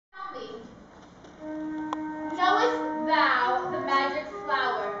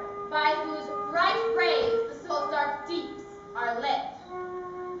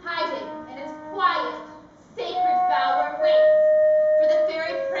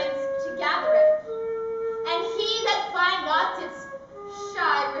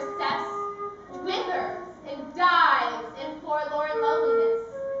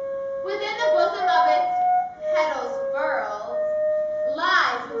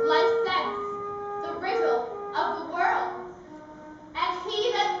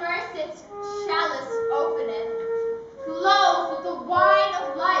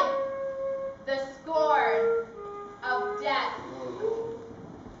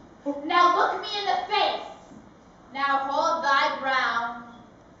me in the face. Now hold thy ground.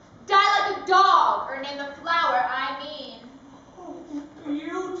 Die like a dog, or name the flower I mean. Oh,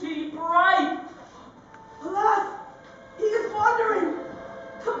 beauty bright! Alas, he is wandering.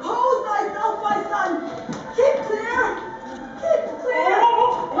 Compose thyself, my son. Keep clear. Keep clear.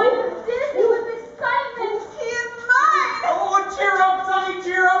 I'm dizzy with excitement. He is mine. Oh, cheer up, sonny,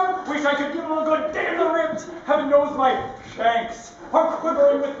 cheer up. Wish I could give him a good dig in the ribs. Heaven knows my shanks are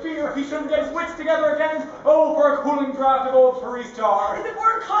quivering with fear. He shouldn't get his wits together again. Oh, for a cooling draught of old Paris tar. If it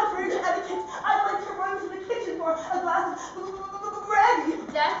weren't contrary to etiquette, I'd like to run to the kitchen for a glass of brandy.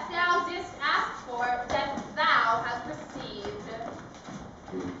 Death thou didst ask for, death thou hast received.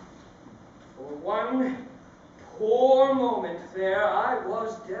 For one poor moment there, I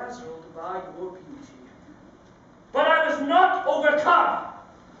was dazzled by your beauty. But I was not overcome.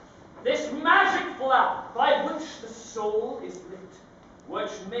 This magic flower by which the soul is lit,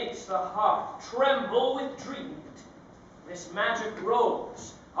 which makes the heart tremble with dreaming it, this magic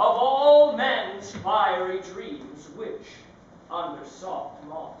rose of all men's fiery dreams, which, under soft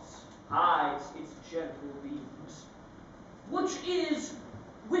moss, hides its gentle beams, which is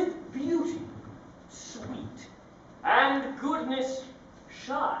with beauty sweet and goodness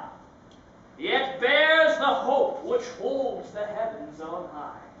shy, yet bears the hope which holds the heavens on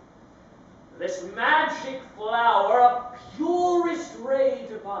high. This magic flower, a purest ray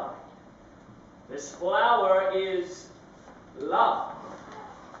divine. This flower is love,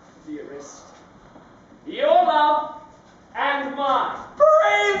 dearest. Your love and mine.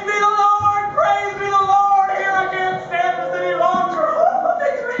 Praise be the Lord! Praise be the Lord! Here I can't stand this any longer! Oh,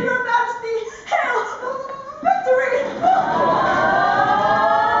 victory, your majesty! Hail! Victory!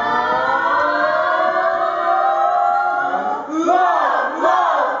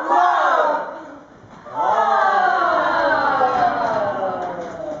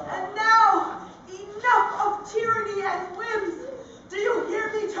 And now, enough of tyranny and whims. Do you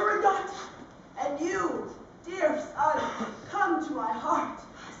hear me, turandot? And you, dear son, come to my heart.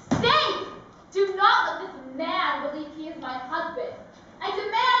 Stay! Do not let this man believe he is my husband. I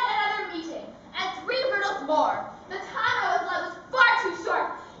demand another meeting, and 3 riddles more. The time I was led was far too short.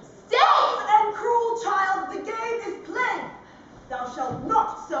 Stay! False and cruel child, the game is plain. Thou shalt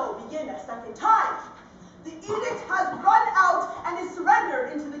not so begin a second time. The edict has run out and is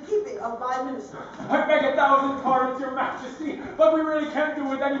surrendered into the keeping of my minister. I beg 1,000 pardons, your majesty, but we really can't do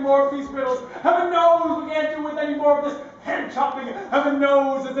with any more of these riddles. Heaven knows we can't do with any more of this head chopping. Heaven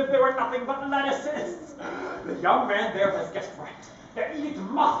knows, as if they were nothing but lettuces. The young man there has guessed right. The edict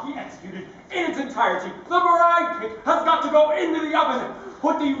must be executed in its entirety. The bride cake has got to go into the oven.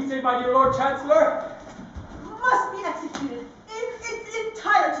 What do you say, my dear Lord Chancellor? Must be executed in its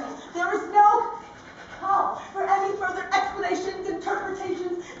entirety. There is no call for any further explanations,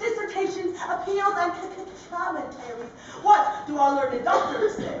 interpretations, dissertations, appeals, and commentaries. What do our learned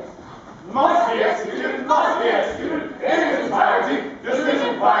doctors say? Must be executed, must be executed, in its entirety,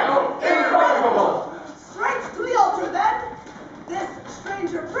 decision final, irrevocable. Straight to the altar, then. This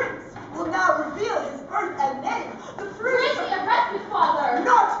stranger prince will now reveal his birth and name. The Bring me a respite, father!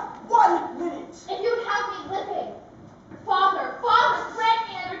 Not 1 minute. If you would have me living. Father, father, grant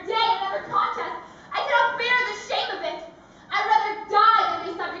me another day, another contest. I cannot bear the shame of it. I'd rather die than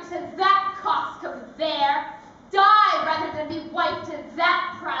be subject to that coxcomb there. Die rather than be wife to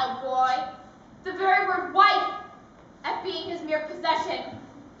that proud boy. The very word wife, at being his mere possession,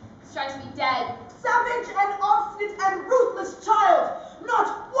 strikes me dead. Savage and obstinate and ruthless child.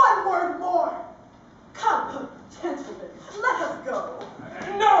 Not 1 word more. Come, gentlemen, let us go.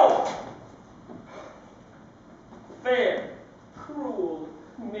 No! Fair, cruel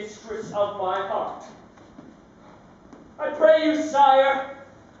mistress of my heart, I pray you, sire,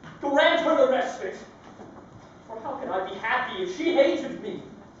 grant her the respite. For how can I be happy if she hated me?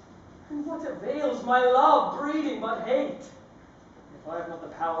 And what avails my love breeding but hate? If I have not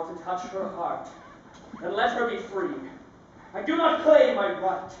the power to touch her heart, then let her be free. I do not claim my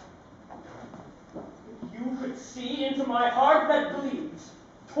right. If you could see into my heart that bleeds,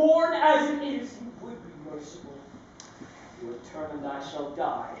 torn as it is, you would be merciful. You are determined I shall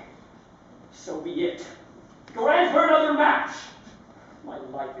die. So be it. Grant her another match. My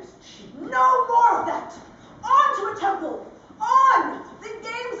life is cheap. No more of that. On to a temple. On. The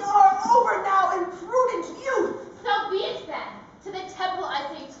games are over now, imprudent youth. So be it then. To the temple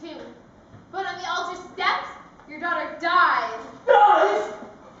I say too. But on the altar steps, your daughter dies. Dies?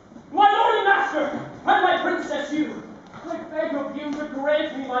 My lord and master, and my princess you, I beg of you to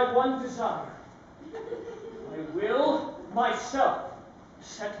grant me my one desire. I will myself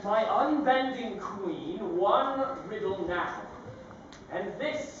set my unbending queen 1 riddle now, And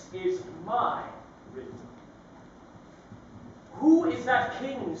this is my riddle. Who is that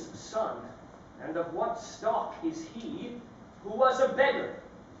king's son, and of what stock is he, who was a beggar,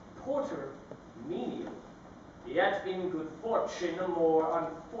 porter, menial, yet in good fortune a more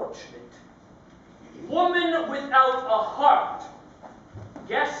unfortunate? Woman without a heart,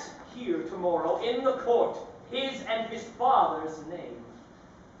 guess here tomorrow in the court his and his father's name.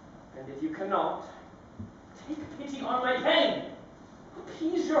 And if you cannot, take pity on my pain,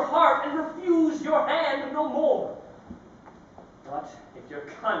 appease your heart and refuse your hand no more. But if your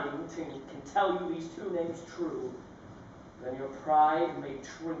cunning can tell you these two names true, then your pride may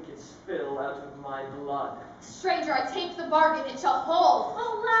drink its fill out of my blood. Stranger, I take the bargain, it shall hold.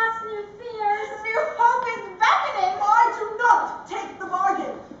 Alas, new fears, new hope is beckoning. I do not take the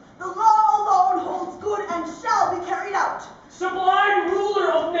bargain. The law alone holds good and shall be carried out. Sublime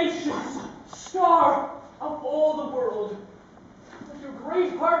ruler of nations, star of all the world, let your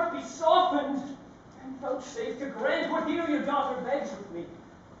great heart be softened, and vouchsafe to grant what here your daughter begs with me.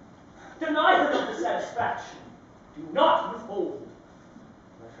 Deny her not the satisfaction. Do not withhold.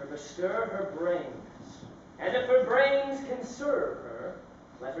 Let her bestir her brains, and if her brains can serve her,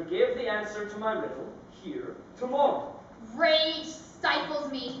 let her give the answer to my riddle here tomorrow. Rage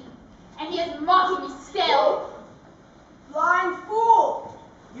stifles me, and he is mocking me still. Blind fool!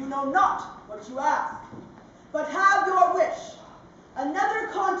 You know not what you ask, but have your wish. Another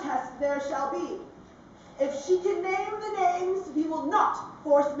contest there shall be. If she can name the names, we will not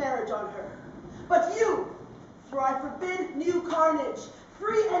force marriage on her. But you, for I forbid new carnage,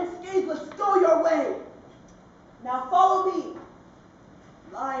 free and scatheless, go your way. Now follow me.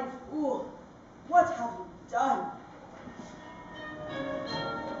 Blind fool, what have you done?